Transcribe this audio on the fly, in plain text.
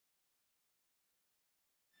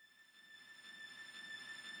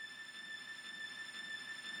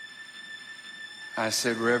I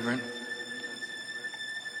said, Reverend,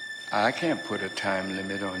 I can't put a time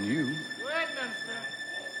limit on you.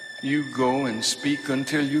 You go and speak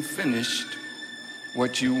until you finished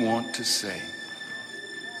what you want to say.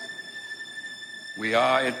 We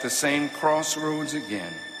are at the same crossroads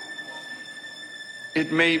again.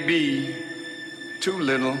 It may be too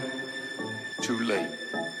little, too late,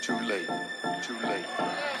 too late, too late.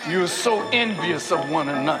 You're so envious of one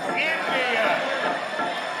another.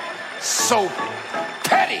 So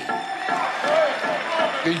petty.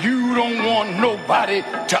 You don't want nobody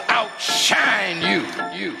to outshine you.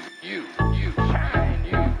 You, shine, you, shine,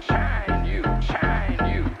 you, shine, you,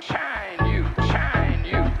 shine, you, shine, you, shine,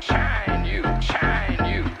 you, shine, you, shine,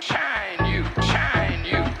 you, shine, you, shine,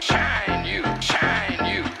 you, shine,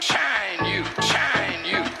 you, shine, you, shine,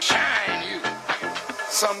 you, shine, you.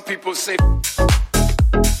 Some people say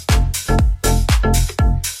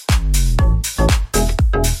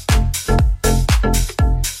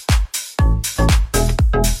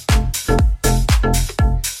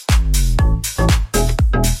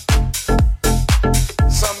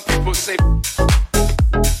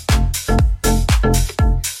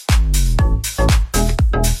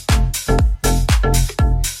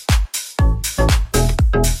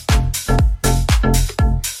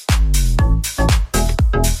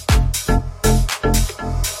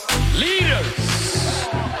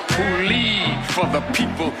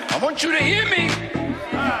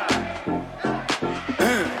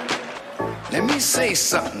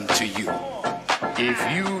something to you.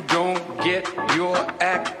 If you don't get your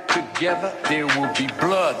act together, there will be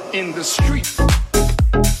blood in the street.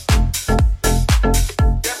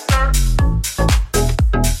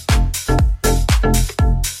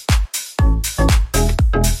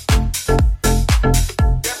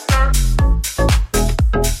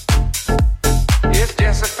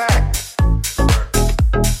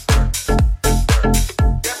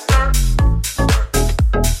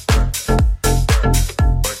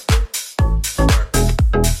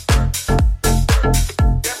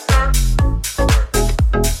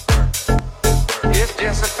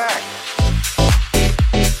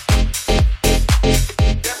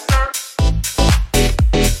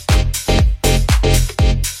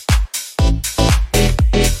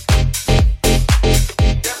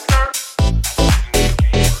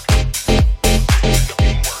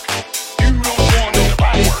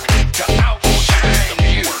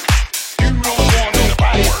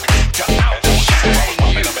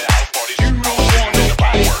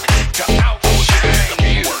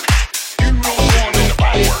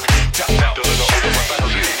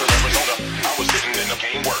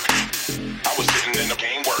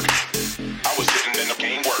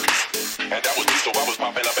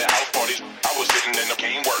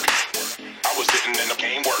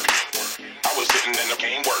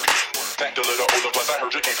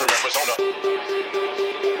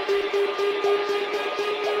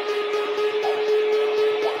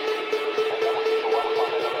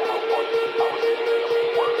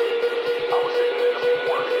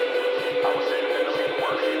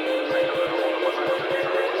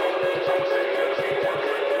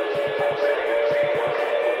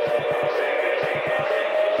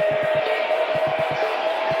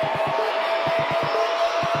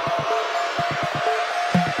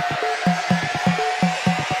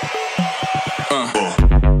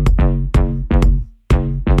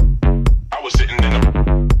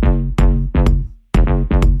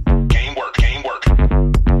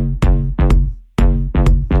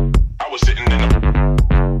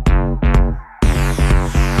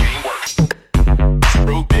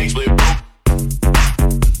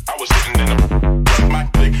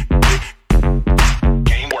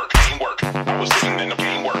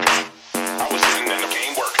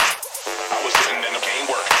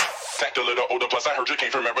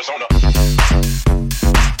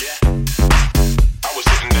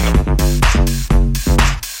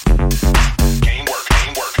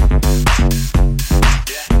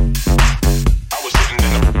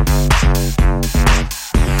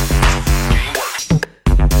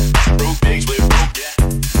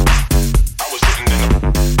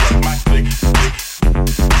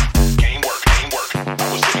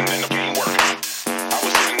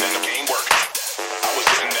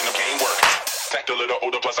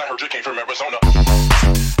 Older, plus I heard you came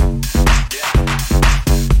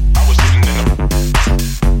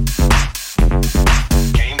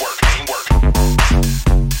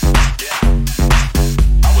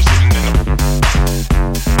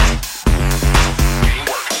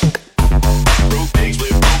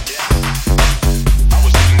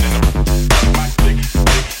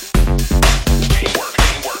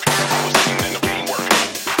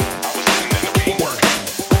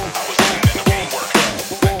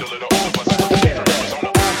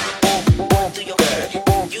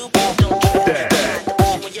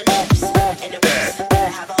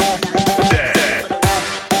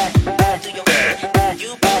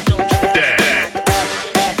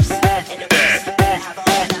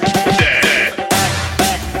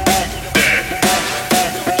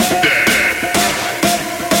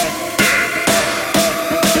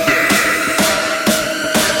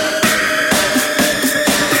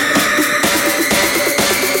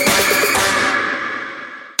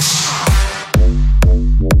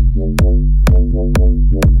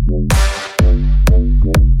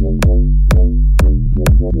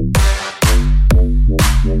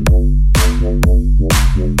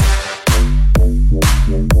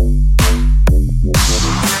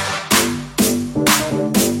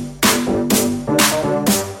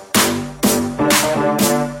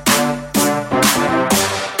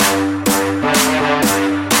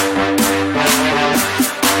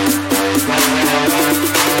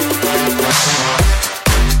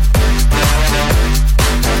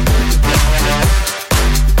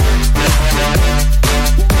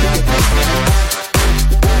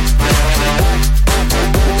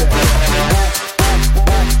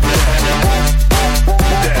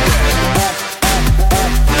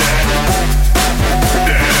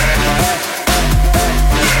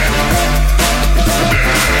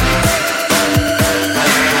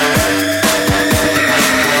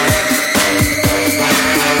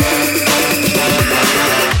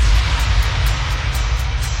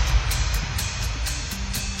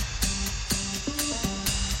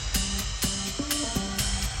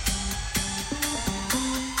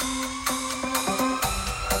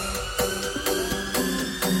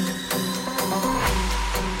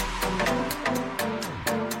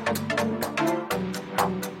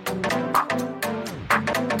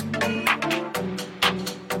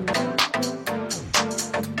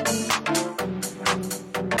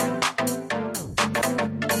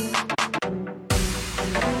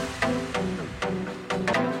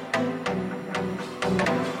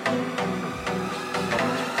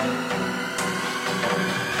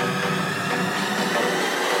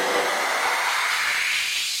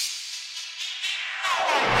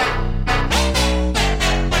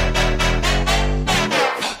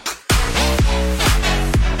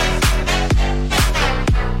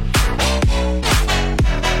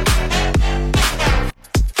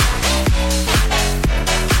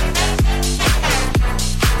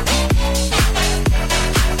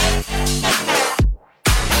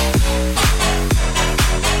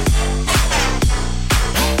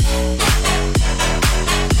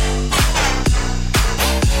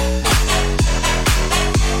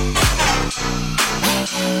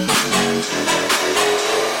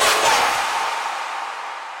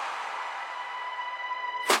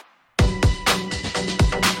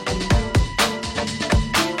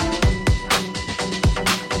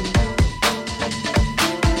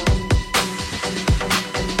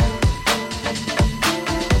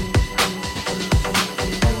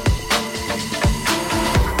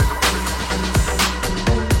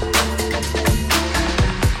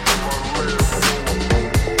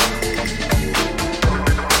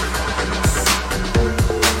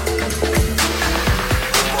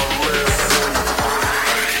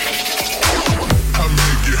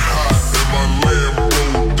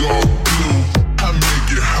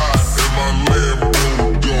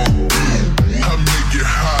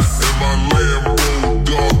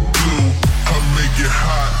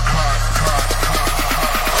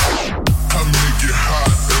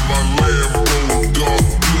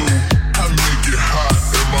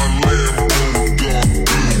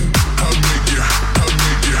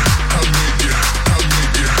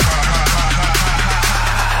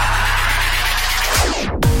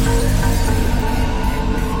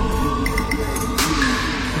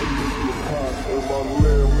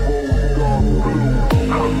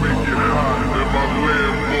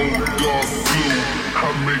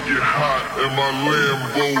in my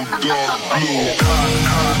Lambo dark blue.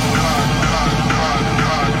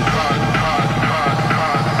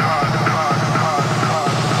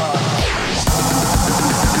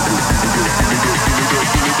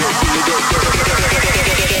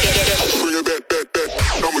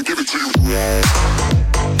 I'ma give it to you.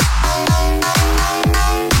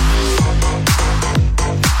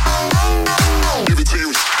 Give it to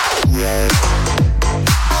you.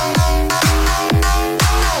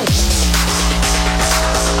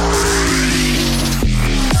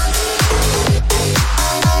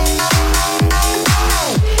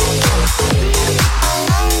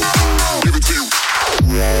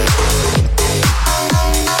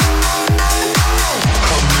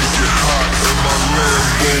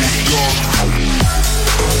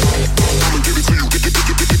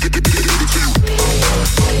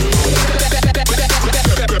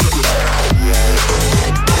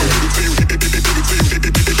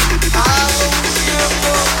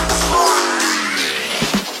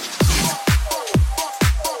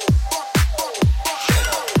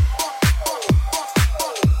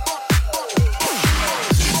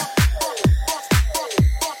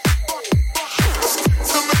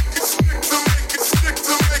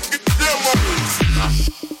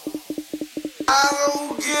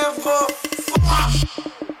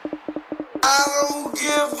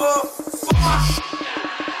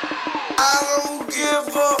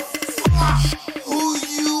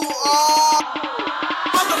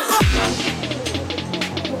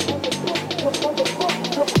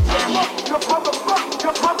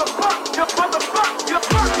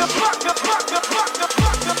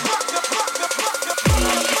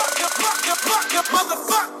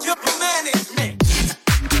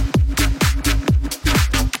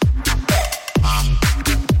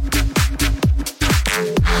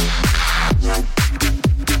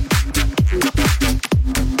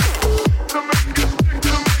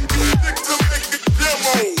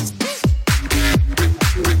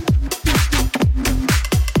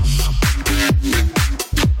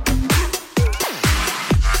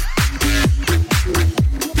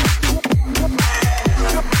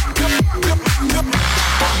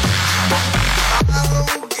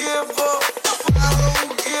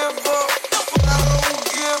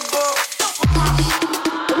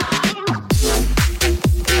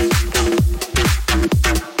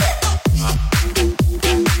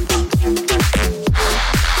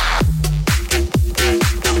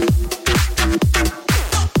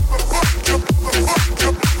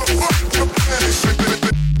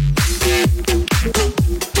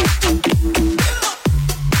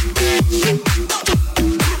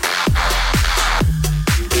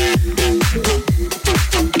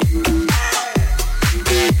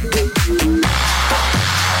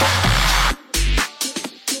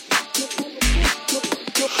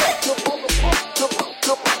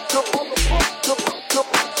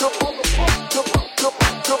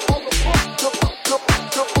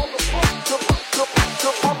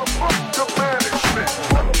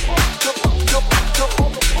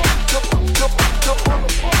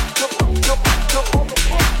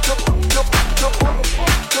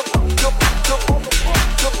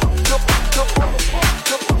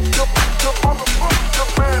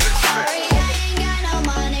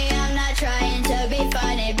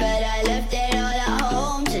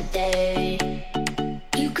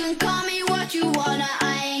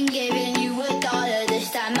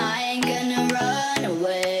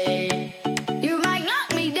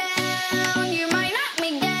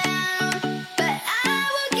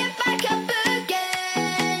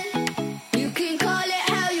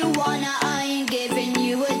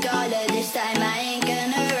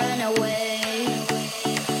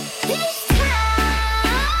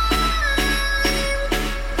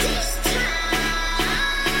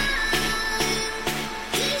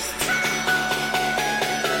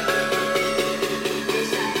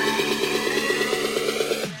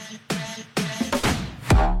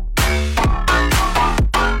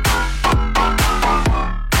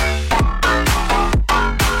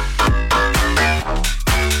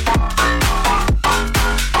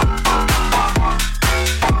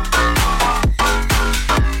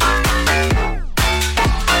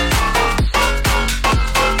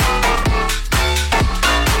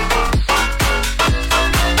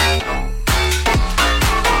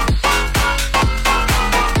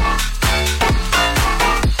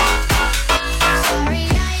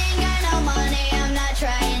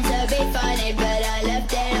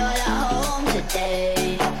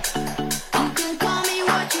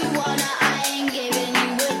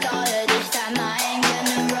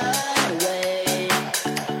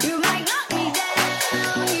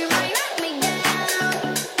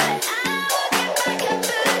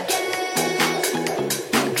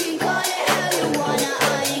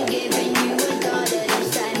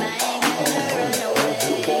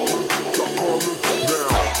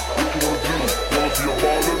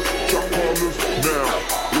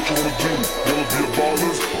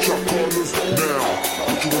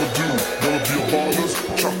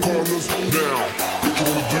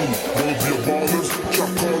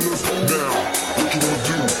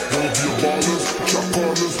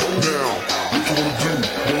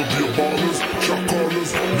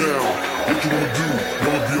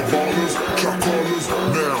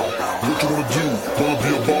 wanna do? Wanna be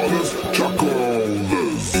a ballers?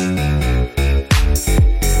 Chocolers.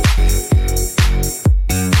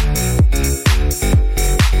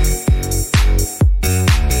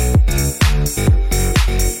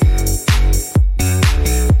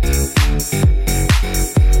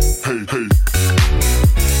 Hey, hey.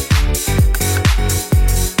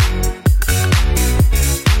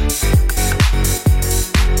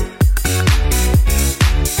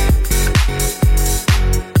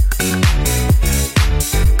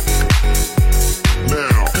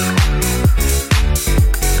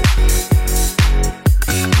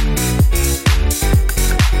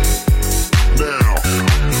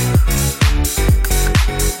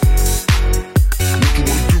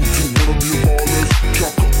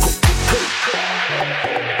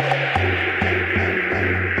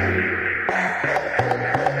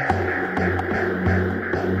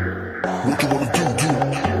 What you wanna do, do?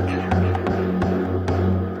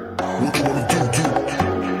 What you wanna do, do?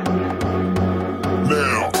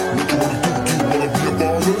 Now, what you wanna do, do? Wanna be a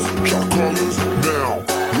ballers? Shot callers? Now,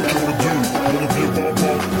 what you wanna do? Wanna be a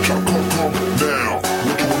ball, shot call, now.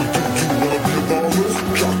 What you wanna do, do? Wanna be a ballers?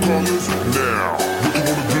 Shot callers? Now, what you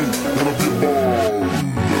wanna do? Wanna be a ballers?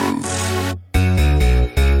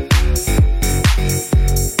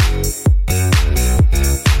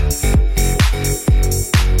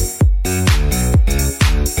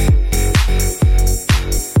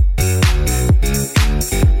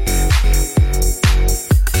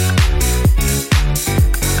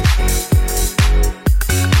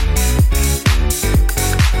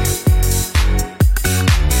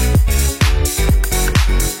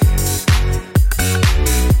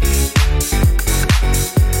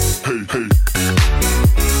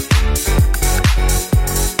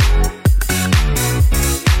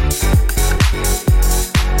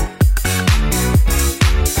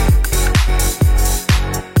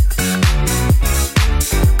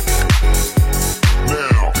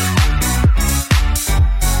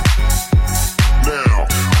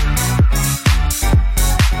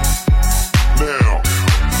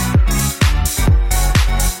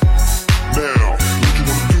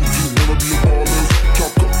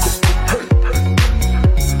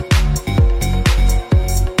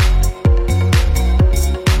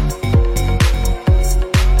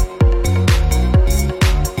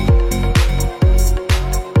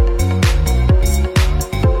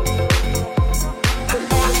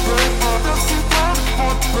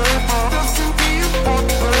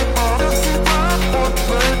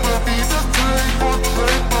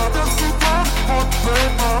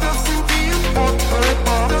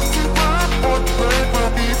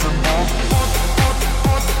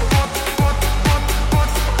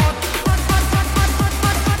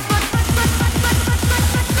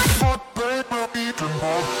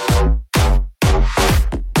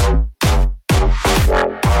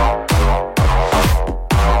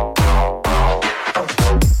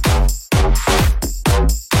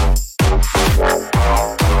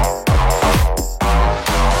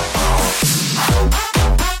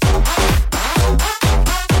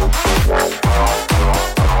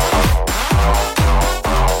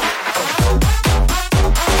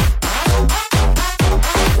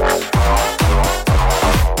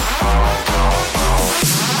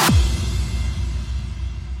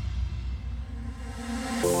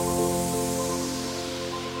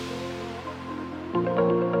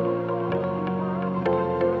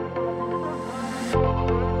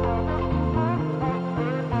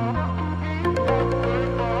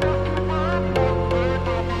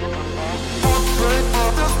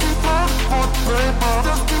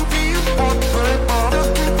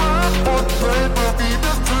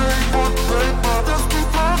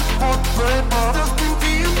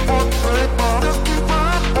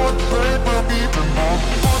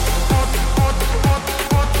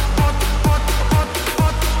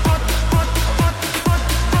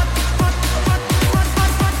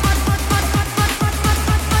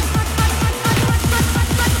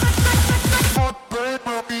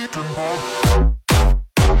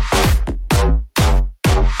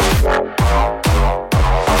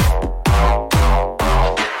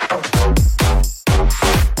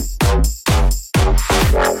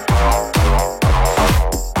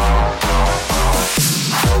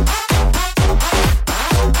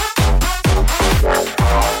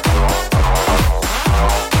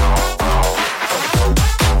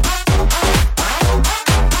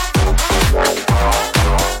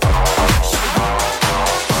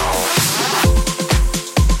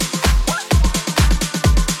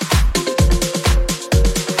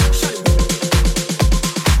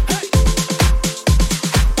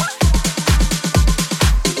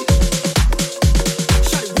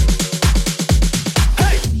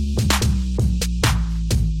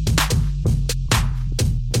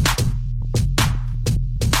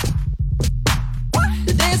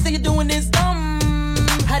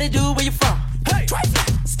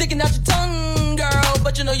 hanging out your tongue, girl,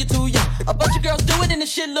 but you know you're too young. A bunch of girls do it and the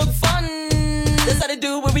shit look fun. That's how they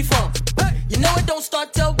do it where we from. You know it don't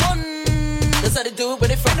start till 1. That's how they do it where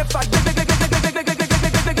they from.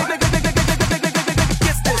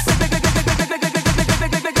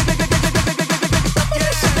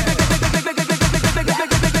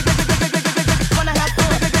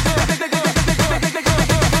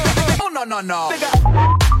 No.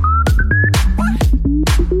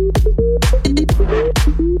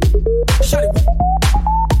 Shut it.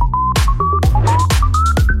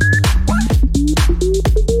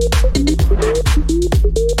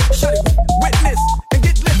 Shut it. Witness and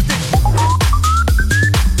get lifted.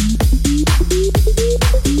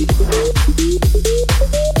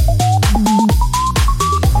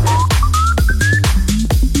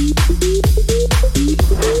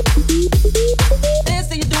 Dance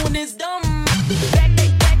that you're doing is dumb.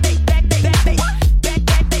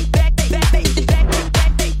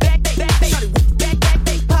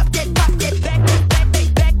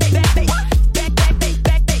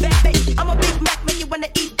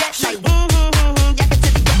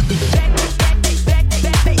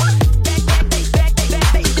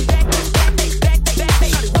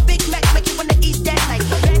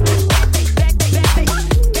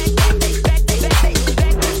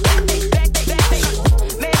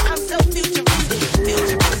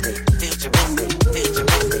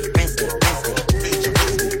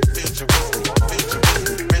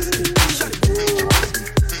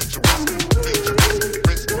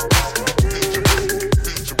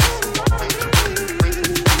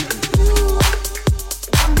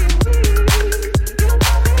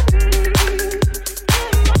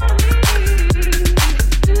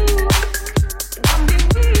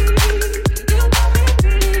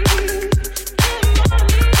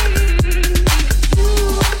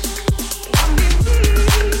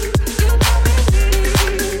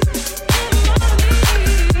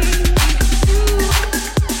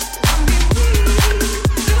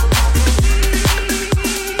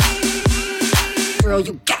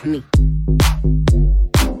 You got me.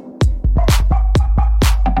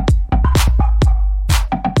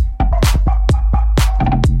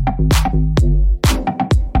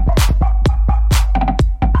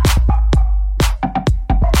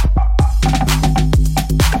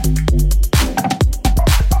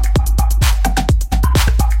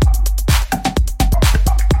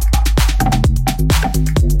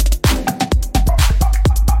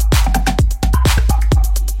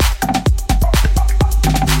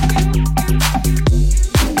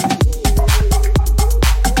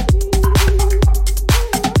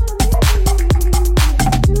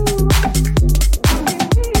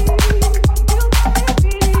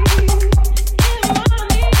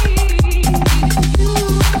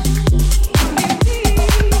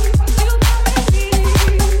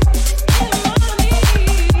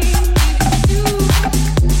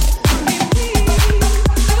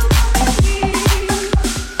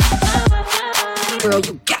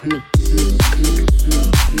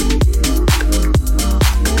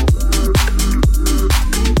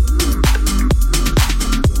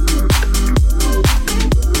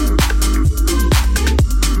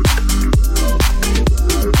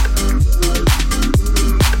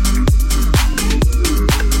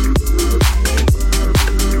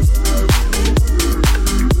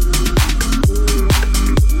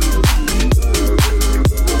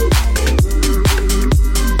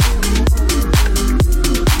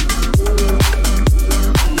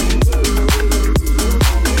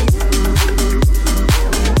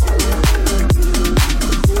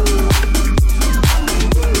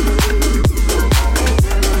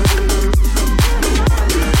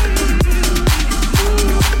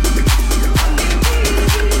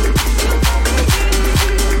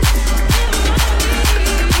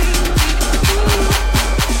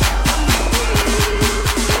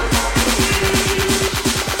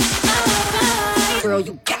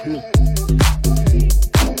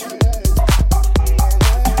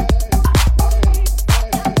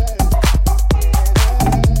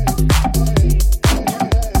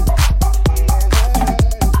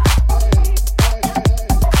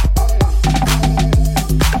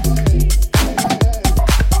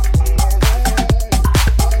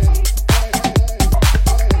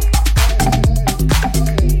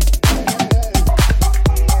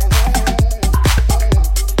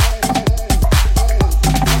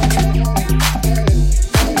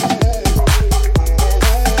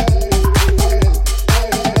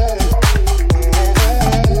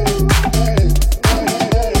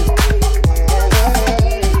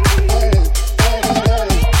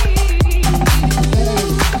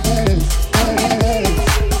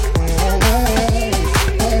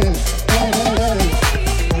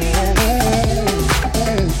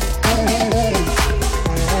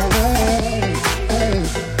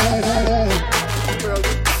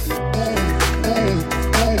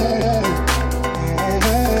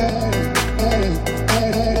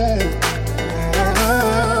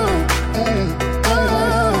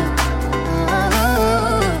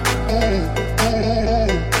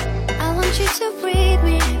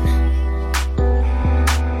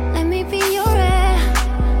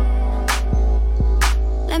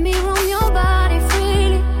 me roam your body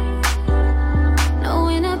freely. No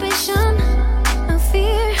inhibition, no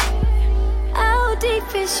fear. How deep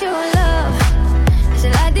is your love? Is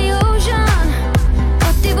it like the ocean?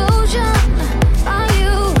 What devotion are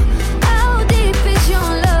you? How deep is your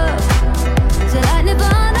love? Is it like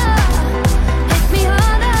Nirvana? Hit me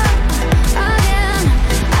harder again.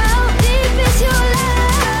 How deep is your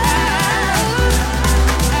love?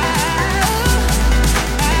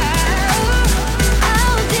 How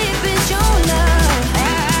deep is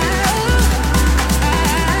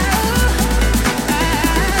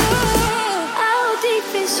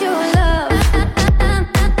your love?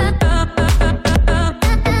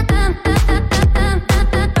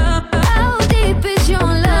 How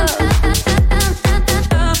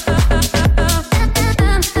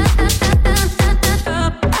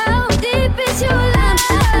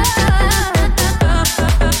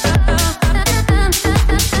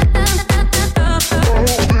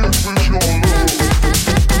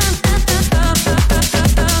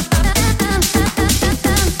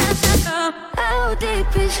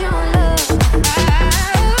deep is your love?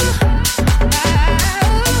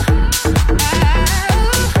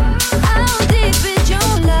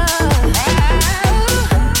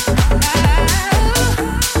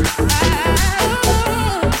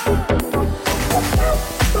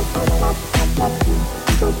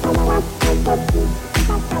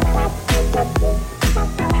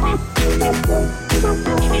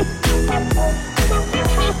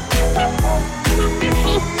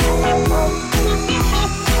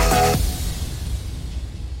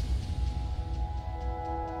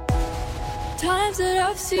 Times that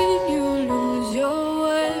I've seen you lose your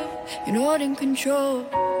way, you're not in control,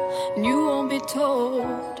 and you won't be told.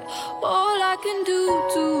 All I can do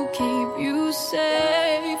to keep you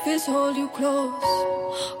safe is hold you close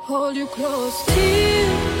till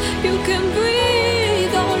you can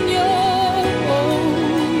breathe on your own,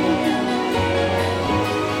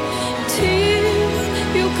 till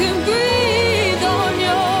you can breathe on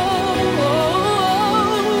your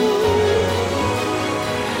own.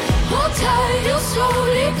 Hold tight, you're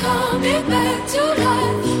slowly coming back to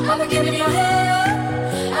life. I've been giving you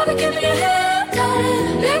hell, I've been giving you hell,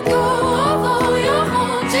 darling. Let go of all your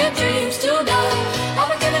haunted dreams tonight. I've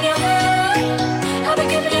been giving you hell, I've been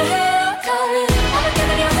giving you hell, darling. I've been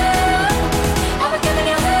giving you hell, I've been giving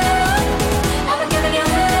you hell, I've been giving you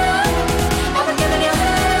hell, I've been giving you hell.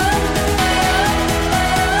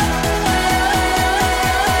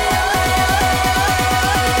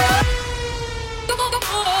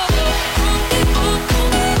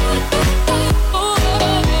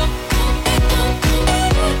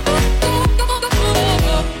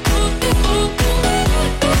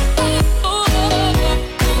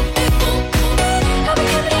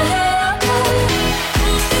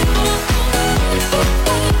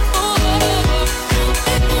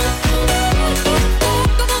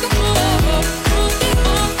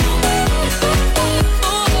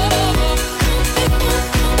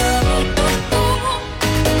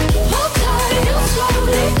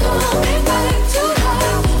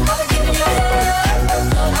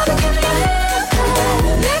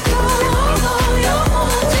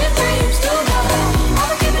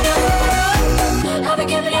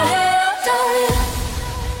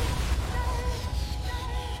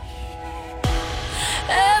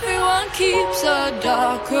 Keeps a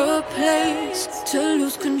darker place to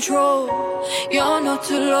lose control. You're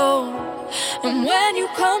not alone. And when you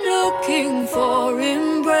come looking for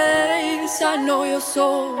embrace, I know your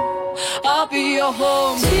soul. I'll be your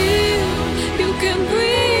home till you can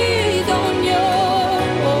breathe on your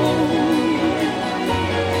own,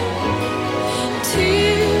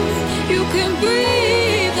 till you can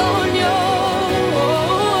breathe on your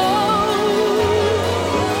own.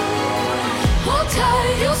 Hold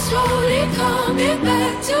tight, you're slowly coming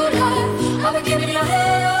back to life. I've been giving you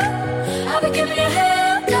hell, I've been giving you hell.